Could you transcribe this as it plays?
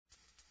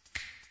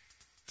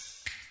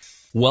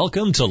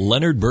Welcome to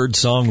Leonard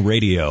Birdsong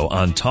Radio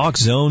on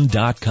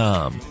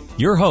TalkZone.com.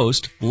 Your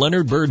host,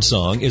 Leonard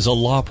Birdsong, is a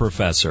law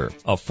professor,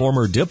 a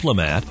former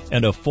diplomat,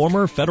 and a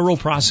former federal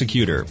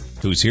prosecutor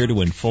who's here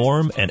to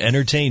inform and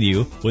entertain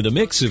you with a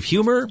mix of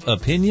humor,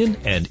 opinion,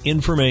 and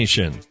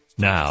information.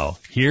 Now,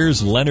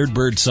 here's Leonard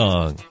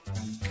Birdsong.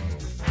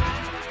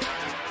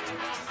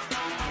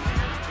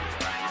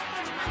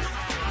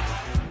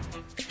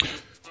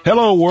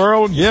 Hello,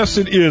 world. Yes,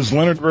 it is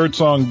Leonard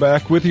Birdsong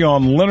back with you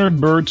on Leonard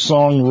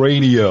Birdsong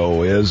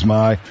Radio. As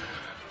my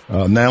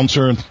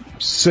announcer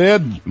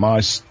said,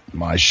 my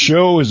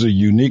show is a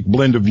unique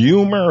blend of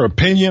humor,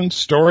 opinion,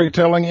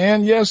 storytelling,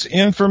 and, yes,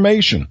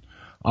 information.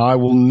 I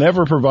will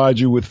never provide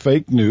you with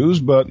fake news,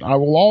 but I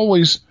will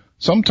always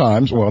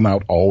sometimes, well,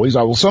 not always,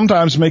 I will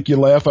sometimes make you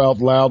laugh out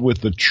loud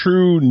with the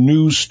true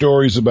news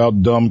stories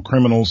about dumb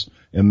criminals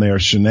and their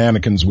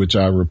shenanigans, which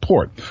I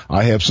report.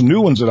 I have some new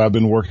ones that I've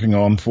been working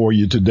on for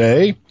you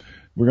today.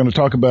 We're going to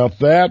talk about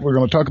that. We're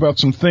going to talk about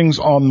some things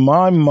on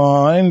my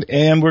mind,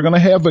 and we're going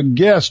to have a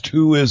guest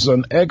who is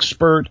an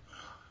expert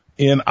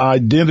in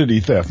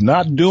identity theft.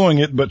 Not doing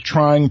it, but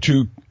trying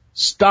to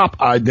stop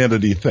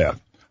identity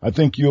theft. I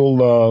think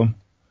you'll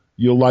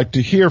like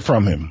to hear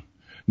from him.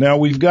 Now,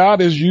 we've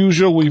got, as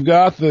usual, we've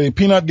got the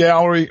Peanut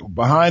Gallery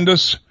behind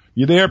us.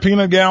 You there,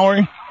 Peanut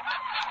Gallery?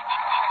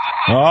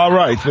 All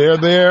right, they're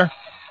there.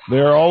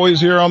 They're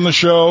always here on the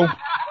show.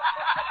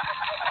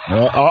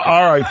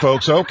 All right,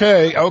 folks.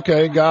 Okay,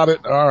 got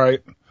it. All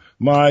right.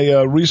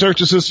 My research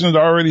assistant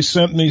already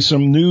sent me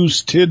some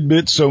news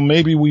tidbits, so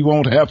maybe we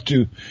won't have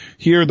to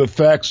hear the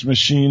fax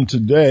machine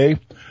today.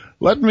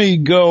 Let me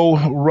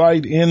go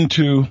right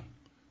into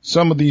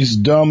some of these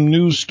dumb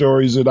news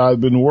stories that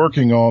I've been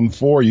working on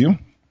for you.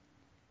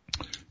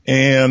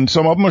 And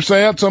some of them are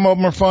sad, some of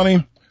them are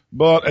funny.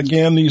 But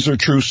again, these are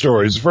true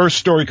stories. The first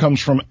story comes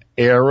from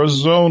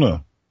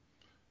Arizona.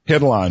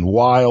 Headline,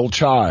 Wild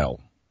Child.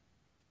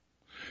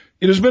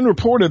 It has been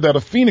reported that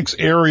a Phoenix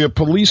area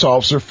police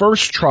officer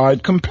first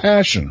tried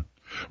compassion,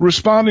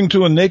 responding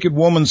to a naked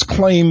woman's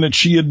claim that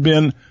she had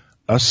been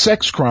a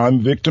sex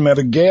crime victim at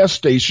a gas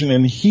station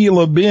in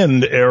Gila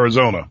Bend,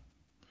 Arizona.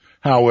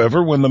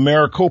 However, when the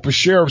Maricopa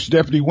Sheriff's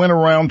deputy went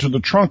around to the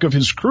trunk of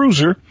his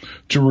cruiser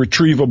to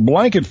retrieve a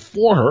blanket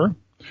for her,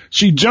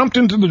 she jumped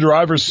into the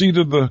driver's seat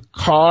of the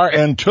car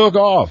and took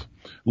off,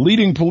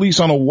 leading police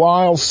on a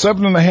wild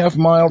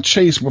 7.5-mile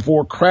chase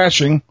before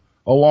crashing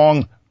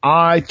along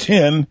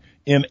I-10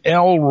 in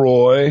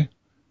Elroy,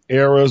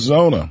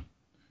 Arizona.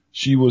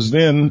 She was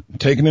then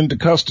taken into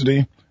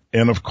custody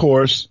and, of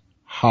course,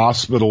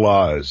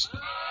 hospitalized.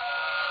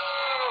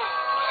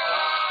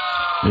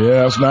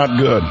 Yeah, it's not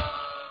good.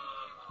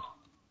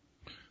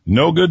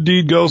 No good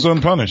deed goes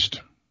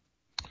unpunished.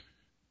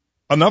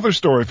 Another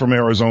story from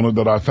Arizona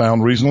that I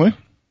found recently.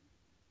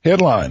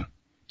 Headline,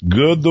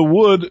 Good the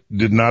wood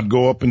did not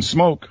go up in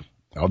smoke.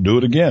 I'll do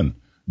it again.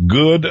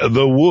 Good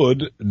the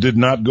wood did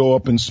not go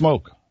up in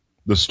smoke.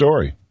 The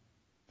story.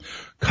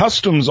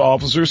 Customs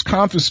officers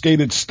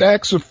confiscated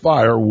stacks of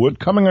firewood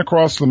coming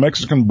across the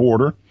Mexican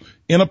border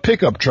in a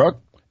pickup truck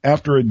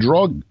after a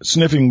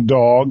drug-sniffing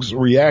dog's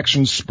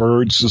reaction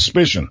spurred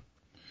suspicion.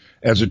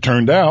 As it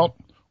turned out,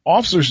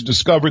 officers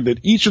discovered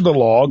that each of the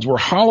logs were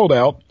hollowed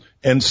out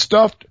and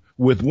stuffed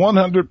with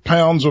 100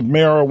 pounds of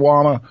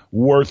marijuana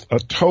worth a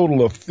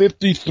total of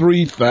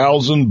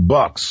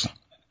 $53,000.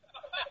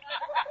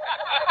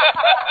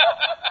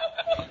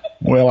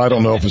 Well, I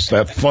don't know if it's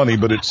that funny,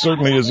 but it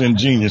certainly is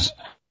ingenious.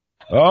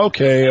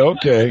 Okay.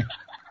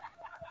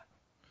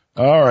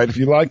 All right, if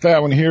you like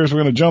that one, we're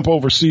going to jump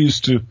overseas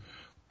to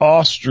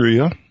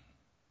Austria.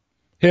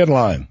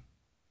 Headline,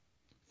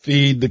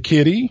 Feed the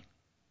Kitty.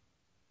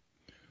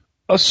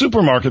 A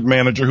supermarket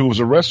manager who was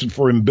arrested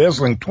for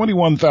embezzling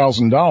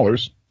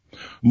 $21,000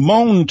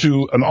 moaned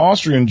to an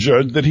Austrian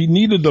judge that he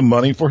needed the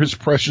money for his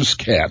precious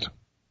cat.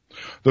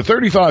 The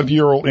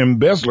 35-year-old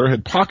embezzler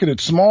had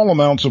pocketed small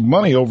amounts of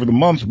money over the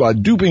months by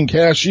duping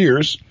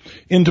cashiers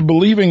into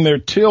believing their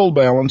till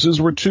balances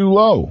were too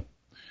low.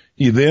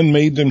 He then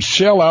made them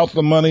shell out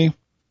the money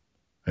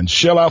and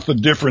shell out the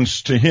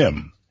difference to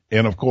him.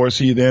 And, of course,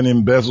 he then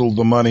embezzled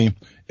the money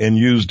and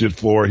used it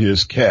for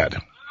his cat.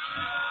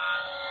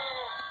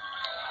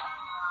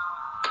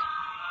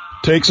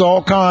 Takes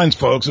all kinds,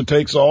 folks. It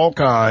takes all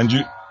kinds.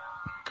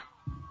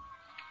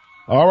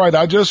 All right,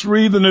 I just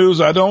read the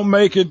news. I don't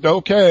make it.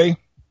 Okay.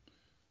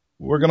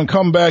 We're going to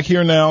come back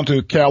here now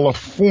to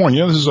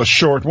California. This is a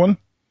short one.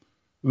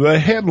 The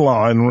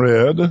headline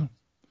read,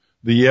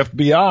 The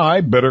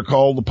FBI better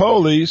call the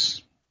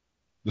police.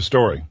 The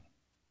story.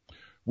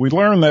 We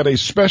learned that a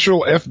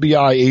special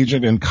FBI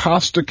agent in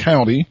Costa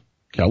County,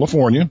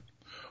 California,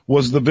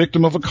 was the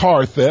victim of a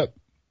car theft,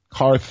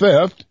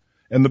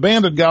 and the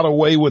bandit got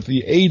away with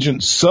the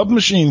agent's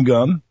submachine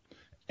gun,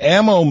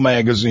 ammo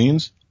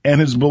magazines, and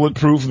his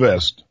bulletproof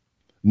vest.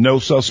 No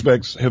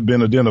suspects have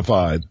been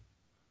identified.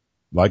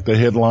 Like the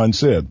headline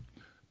said,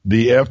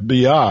 the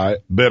FBI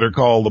better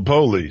call the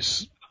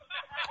police.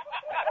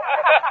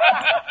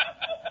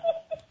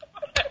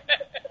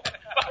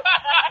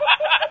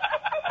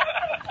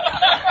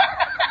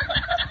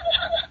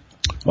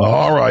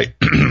 All right.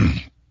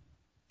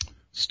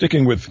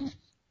 Sticking with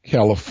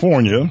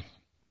California,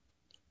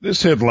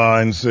 this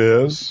headline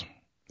says,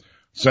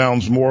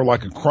 sounds more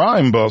like a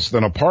crime bus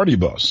than a party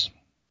bus.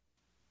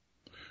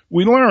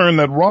 We learned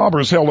that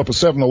robbers held up a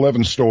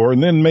 7-Eleven store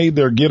and then made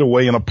their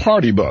getaway in a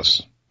party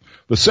bus.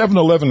 The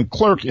 7-Eleven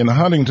clerk in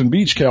Huntington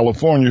Beach,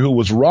 California, who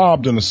was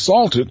robbed and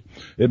assaulted,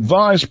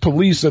 advised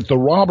police that the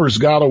robbers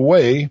got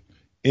away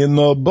in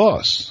the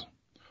bus.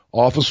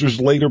 Officers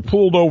later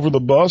pulled over the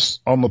bus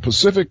on the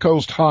Pacific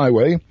Coast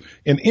Highway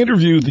and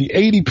interviewed the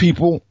 80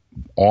 people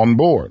on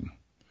board.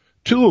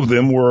 2 of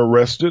them were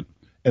arrested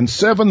and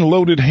 7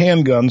 loaded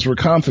handguns were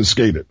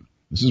confiscated.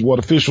 This is what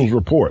officials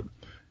report.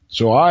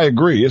 So I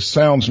agree, it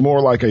sounds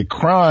more like a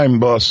crime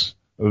bus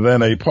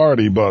than a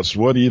party bus.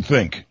 What do you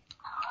think?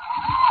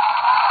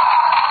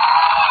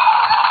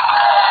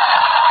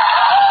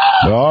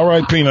 All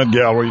right, Peanut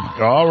Gallery.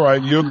 All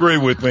right, you agree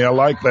with me. I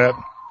like that.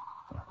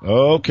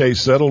 Okay,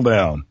 settle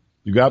down.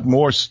 You got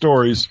more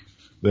stories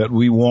that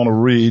we want to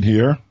read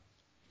here.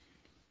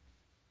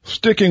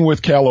 Sticking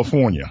with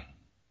California.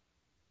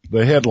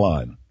 The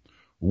headline,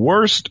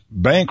 worst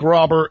bank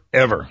robber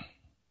ever.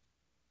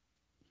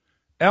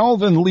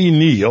 Alvin Lee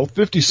Neal,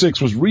 56,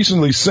 was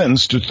recently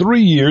sentenced to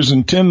 3 years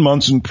and 10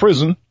 months in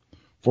prison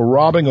for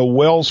robbing a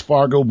Wells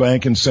Fargo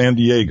bank in San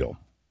Diego.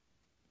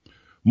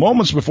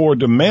 Moments before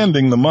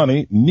demanding the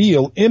money,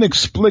 Neal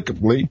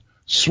inexplicably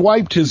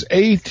swiped his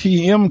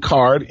ATM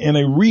card in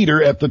a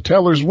reader at the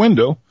teller's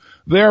window,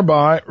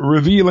 thereby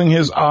revealing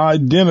his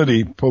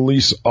identity,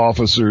 police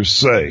officers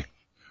say.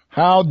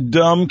 How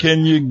dumb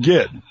can you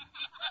get?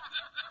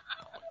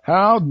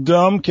 How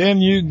dumb can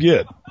you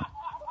get?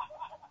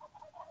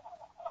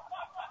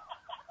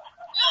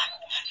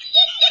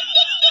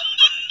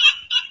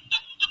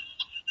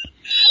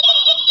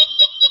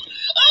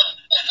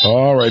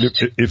 All right,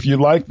 if you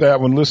like that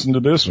one, listen to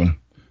this one.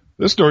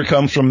 This story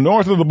comes from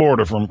north of the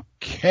border, from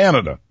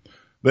Canada.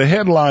 The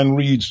headline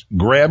reads,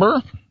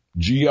 Grabber,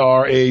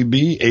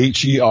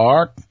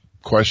 Grabher,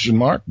 question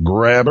mark,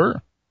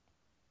 Grabber.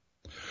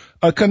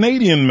 A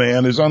Canadian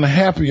man is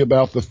unhappy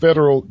about the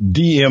federal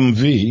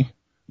DMV,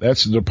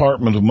 that's the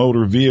Department of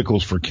Motor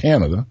Vehicles for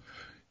Canada.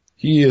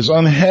 He is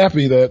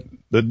unhappy that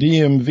the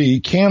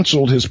DMV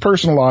canceled his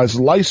personalized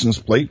license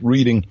plate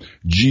reading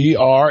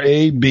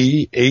Grabher,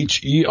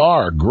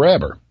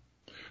 Grabber.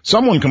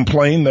 Someone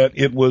complained that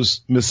it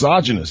was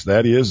misogynist,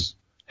 that is,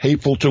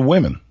 hateful to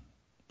women.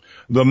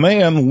 The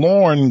man,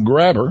 Lorne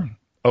Grabber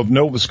of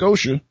Nova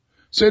Scotia,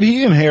 said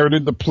he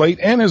inherited the plate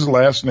and his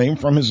last name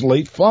from his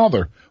late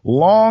father,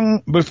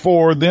 long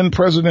before then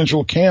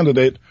presidential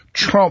candidate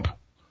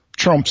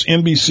Trump's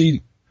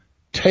NBC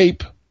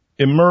tape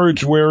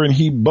emerged wherein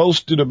he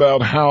boasted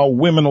about how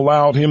women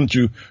allowed him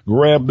to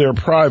grab their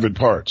private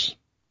parts.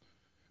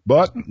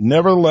 But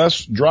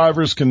nevertheless,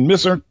 drivers can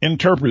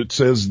misinterpret,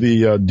 says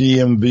the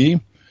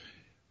DMV.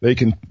 They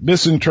can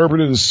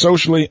misinterpret it as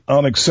socially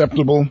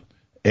unacceptable,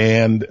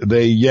 and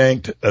they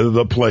yanked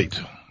the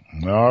plate.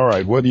 All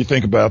right, what do you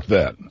think about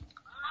that?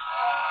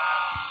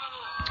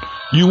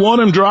 You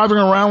want him driving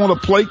around with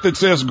a plate that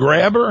says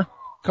Grabber?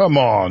 Come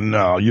on,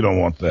 no, you don't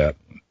want that.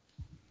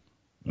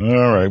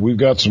 All right, we've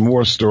got some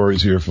more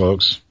stories here,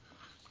 folks.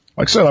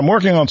 Like I said, I'm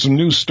working on some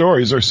new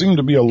stories. There seem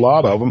to be a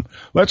lot of them.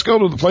 Let's go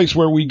to the place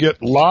where we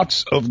get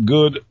lots of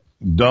good,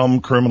 dumb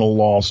criminal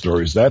law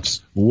stories.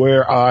 That's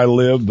where I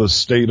live, the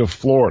state of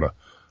Florida.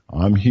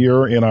 I'm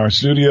here in our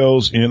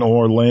studios in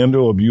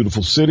Orlando, a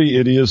beautiful city.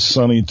 It is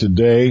sunny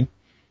today.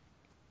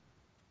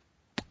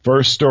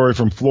 First story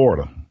from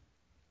Florida.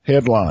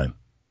 Headline,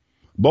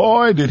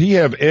 boy, did he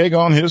have egg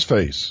on his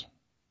face.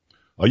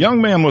 A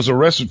young man was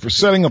arrested for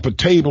setting up a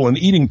table and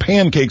eating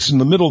pancakes in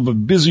the middle of a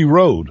busy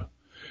road.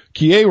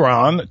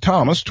 Kieran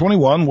Thomas,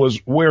 21, was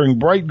wearing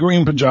bright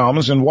green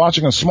pajamas and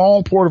watching a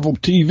small portable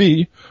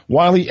TV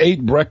while he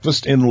ate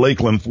breakfast in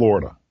Lakeland,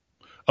 Florida.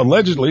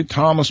 Allegedly,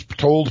 Thomas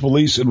told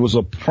police it was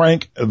a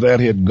prank that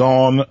had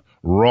gone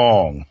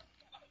wrong.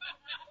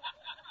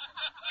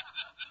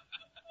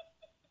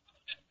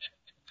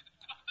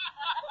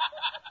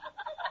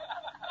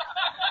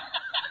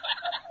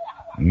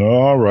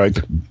 All right.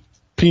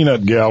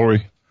 Peanut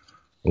Gallery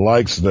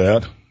likes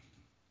that.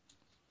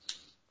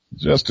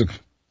 Just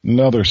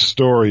another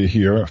story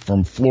here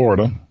from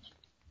Florida.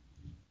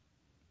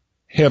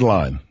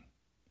 Headline,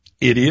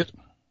 idiot.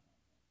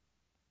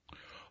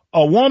 A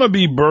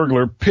wannabe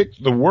burglar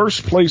picked the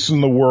worst place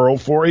in the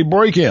world for a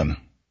break-in,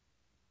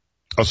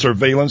 a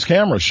surveillance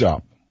camera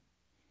shop.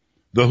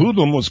 The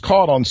hoodlum was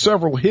caught on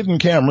several hidden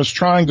cameras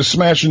trying to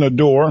smash in a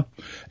door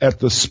at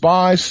the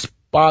Spy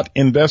Spot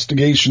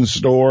Investigation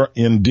store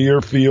in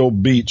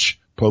Deerfield Beach,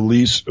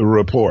 police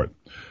report.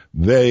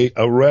 They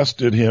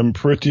arrested him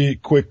pretty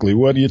quickly.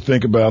 What do you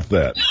think about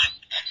that?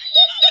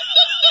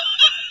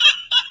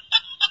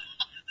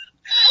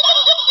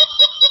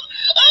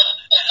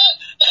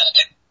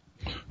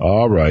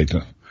 All right.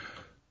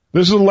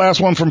 This is the last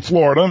one from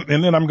Florida,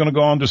 and then I'm going to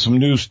go on to some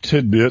news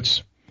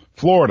tidbits.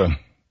 Florida.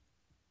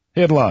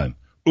 Headline,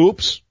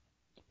 oops,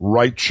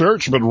 right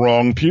church but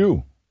wrong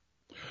pew.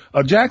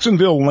 A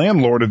Jacksonville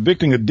landlord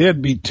evicting a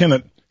deadbeat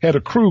tenant had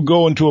a crew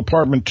go into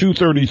apartment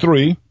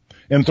 233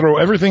 and throw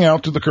everything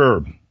out to the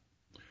curb.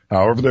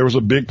 However, there was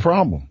a big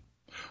problem.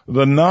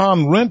 The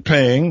non-rent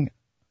paying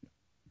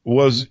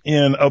was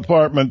in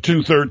apartment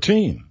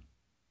 213.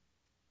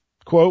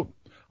 Quote,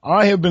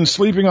 I have been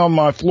sleeping on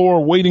my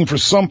floor waiting for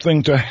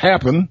something to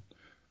happen,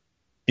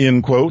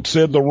 end quote,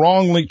 said the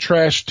wrongly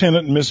trashed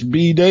tenant, Miss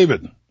B.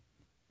 David.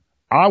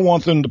 I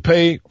want them to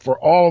pay for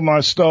all of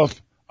my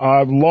stuff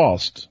I've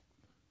lost.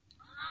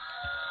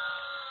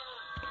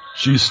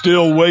 She's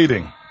still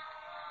waiting.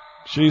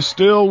 She's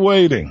still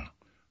waiting.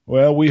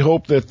 Well, we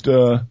hope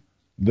that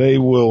they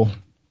will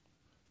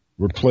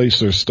replace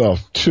their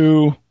stuff.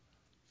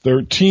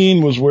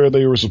 213 was where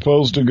they were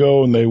supposed to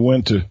go, and they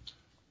went to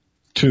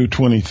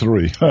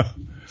 223.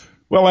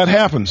 Well, that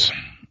happens.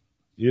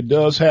 It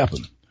does happen.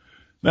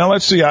 Now,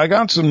 let's see. I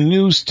got some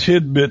news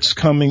tidbits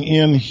coming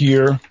in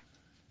here,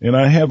 and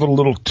I have a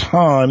little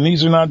time.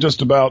 These are not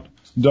just about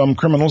dumb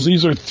criminals.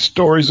 These are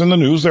stories in the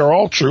news. They're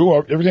all true.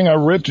 Everything I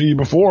read to you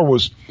before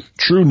was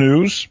true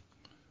news.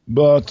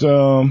 But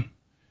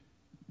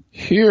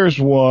here's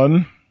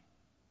one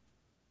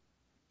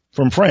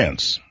from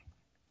France.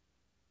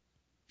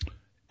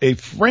 A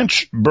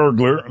French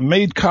burglar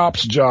made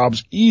cops'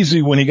 jobs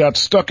easy when he got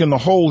stuck in the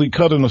hole he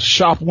cut in a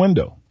shop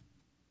window.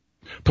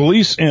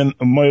 Police in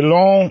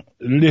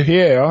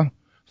Moulins-Lihire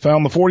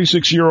found the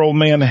 46-year-old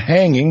man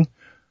hanging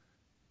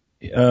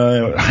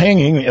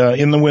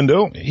in the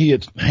window. He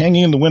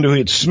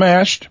had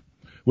smashed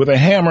with a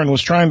hammer and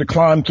was trying to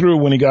climb through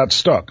when he got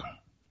stuck.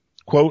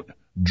 Quote,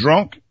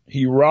 drunk,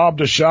 he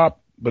robbed a shop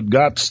but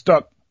got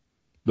stuck,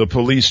 the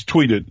police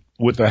tweeted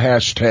with the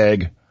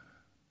hashtag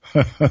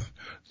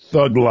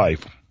Thug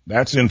Life.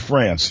 That's in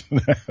France.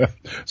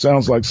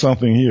 Sounds like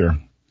something here.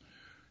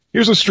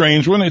 Here's a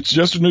strange one. It's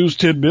just a news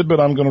tidbit, but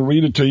I'm going to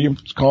read it to you.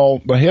 It's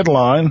called the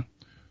headline,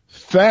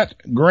 Fat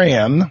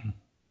Gran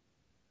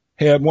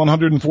had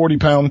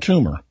 140-pound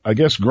tumor. I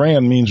guess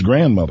gran means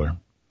grandmother.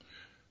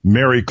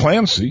 Mary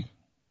Clancy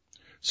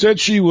said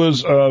she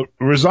was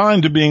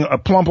resigned to being a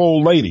plump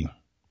old lady.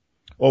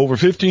 Over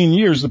 15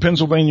 years, the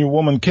Pennsylvania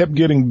woman kept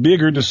getting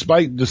bigger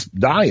despite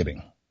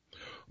dieting.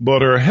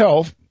 But her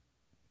health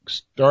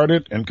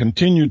started and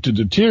continued to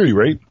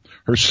deteriorate.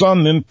 Her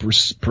son then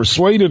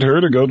persuaded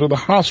her to go to the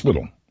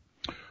hospital.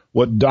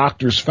 What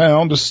doctors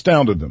found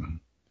astounded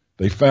them.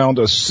 They found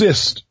a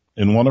cyst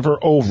in one of her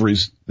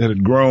ovaries that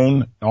had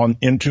grown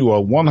into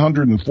a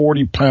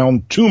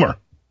 140-pound tumor.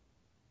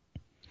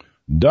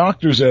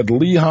 Doctors at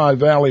Lehigh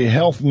Valley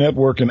Health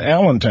Network in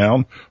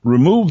Allentown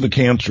removed the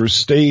cancerous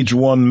stage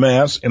 1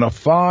 mass in a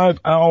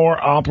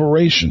 5-hour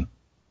operation.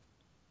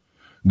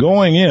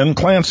 Going in,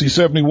 Clancy,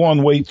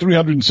 71, weighed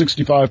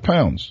 365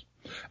 pounds.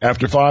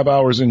 After 5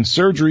 hours in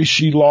surgery,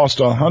 she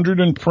lost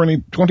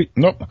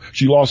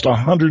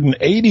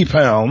 180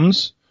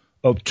 pounds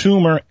of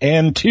tumor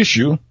and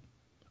tissue.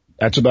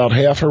 That's about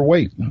half her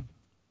weight.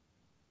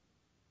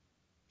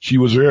 She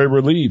was very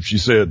relieved, she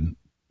said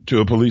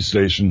to a police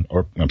station,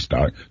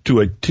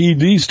 to a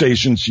TV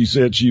station. She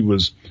said she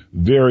was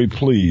very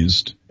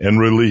pleased and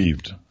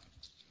relieved.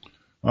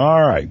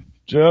 All right.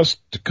 Just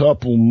a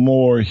couple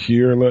more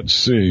here. Let's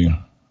see.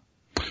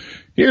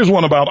 Here's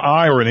one about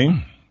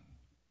irony.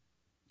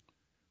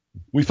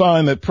 We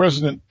find that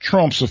President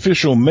Trump's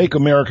official Make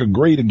America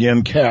Great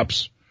Again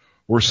caps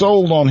were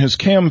sold on his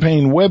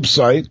campaign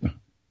website,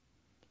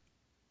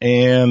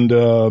 and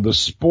the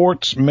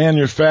sports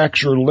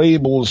manufacturer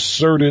label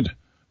asserted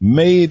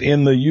made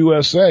in the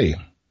USA.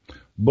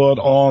 But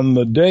on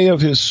the day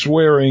of his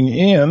swearing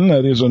in,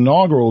 that is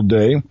inaugural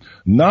day,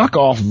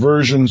 knockoff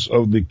versions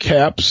of the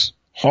caps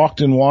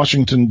hawked in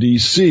Washington,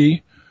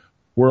 D.C.,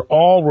 were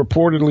all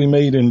reportedly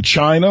made in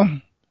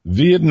China,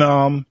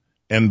 Vietnam,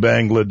 and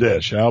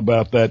Bangladesh. How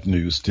about that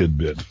news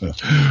tidbit?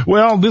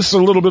 Well, this is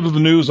a little bit of the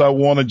news I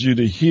wanted you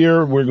to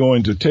hear. We're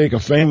going to take a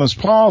famous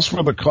pause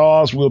for the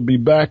cause. We'll be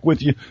back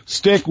with you.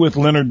 Stick with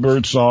Leonard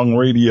Birdsong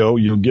Radio.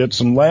 You'll get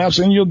some laughs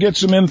and you'll get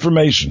some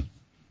information.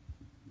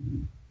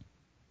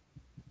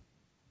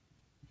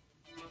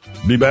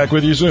 Be back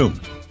with you soon.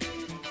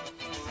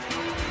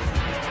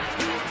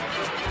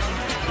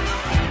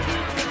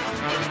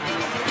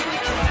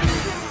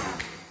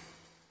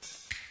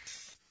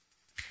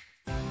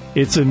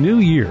 It's a new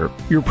year.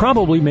 You're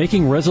probably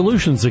making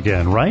resolutions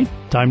again, right?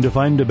 Time to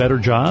find a better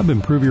job,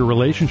 improve your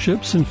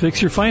relationships, and fix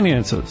your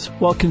finances.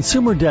 Well,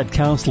 Consumer Debt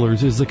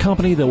Counselors is the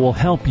company that will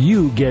help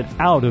you get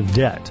out of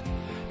debt.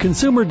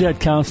 Consumer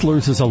Debt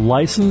Counselors is a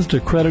licensed,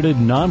 accredited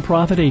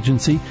nonprofit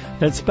agency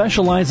that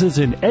specializes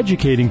in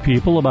educating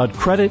people about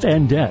credit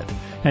and debt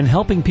and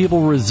helping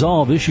people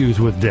resolve issues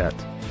with debt,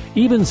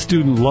 even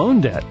student loan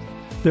debt.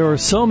 There are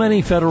so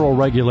many federal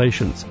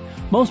regulations.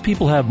 Most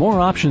people have more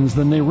options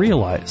than they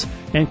realize,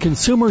 and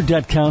Consumer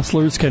Debt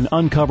Counselors can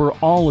uncover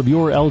all of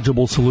your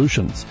eligible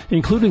solutions,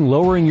 including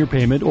lowering your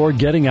payment or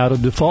getting out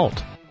of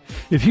default.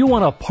 If you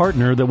want a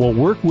partner that will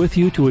work with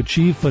you to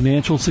achieve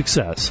financial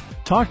success,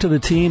 talk to the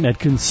team at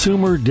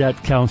Consumer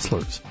Debt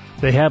Counselors.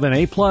 They have an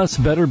A-plus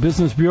Better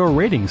Business Bureau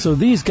rating, so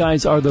these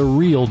guys are the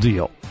real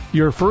deal.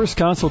 Your first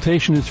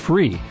consultation is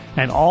free,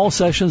 and all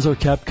sessions are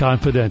kept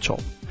confidential.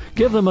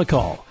 Give them a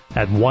call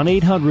at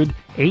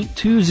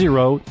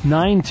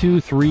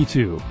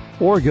 1-800-820-9232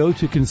 or go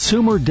to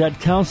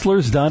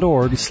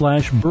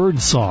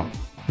consumerdebtcounselors.org/birdsong.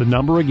 The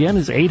number again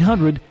is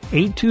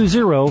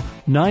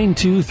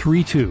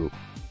 800-820-9232.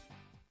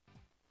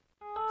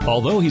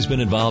 Although he's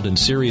been involved in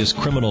serious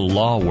criminal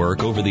law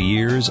work over the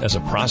years as a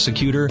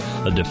prosecutor,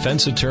 a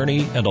defense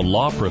attorney, and a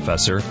law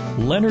professor,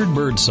 Leonard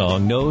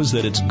Birdsong knows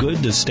that it's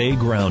good to stay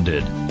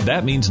grounded.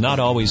 That means not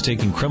always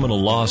taking criminal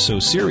law so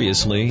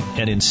seriously,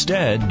 and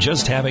instead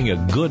just having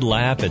a good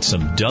laugh at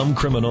some dumb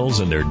criminals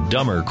and their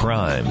dumber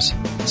crimes.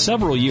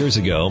 Several years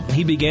ago,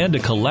 he began to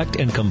collect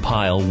and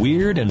compile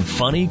weird and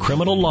funny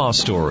criminal law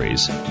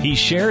stories. He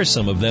shares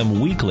some of them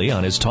weekly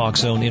on his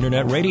TalkZone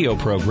internet radio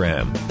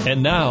program.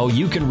 And now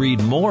you can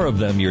read more of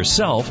them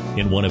yourself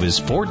in one of his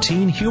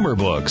 14 humor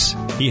books.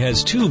 He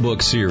has 2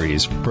 book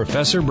series,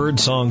 Professor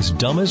Birdsong's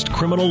Dumbest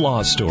Criminal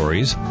Law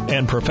Stories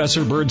and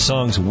Professor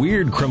Birdsong's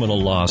Weird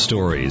Criminal Law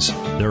Stories.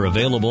 They're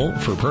available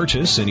for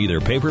purchase in either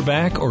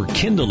paperback or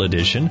Kindle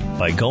edition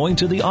by going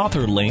to the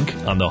author link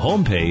on the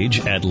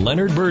homepage at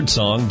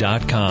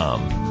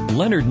leonardbirdsong.com.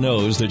 Leonard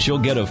knows that you'll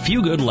get a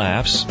few good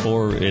laughs,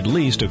 or at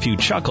least a few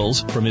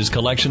chuckles, from his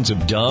collections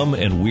of dumb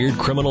and weird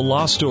criminal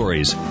law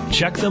stories.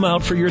 Check them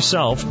out for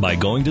yourself by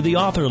going to the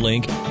author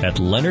link at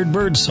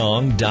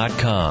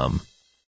leonardbirdsong.com.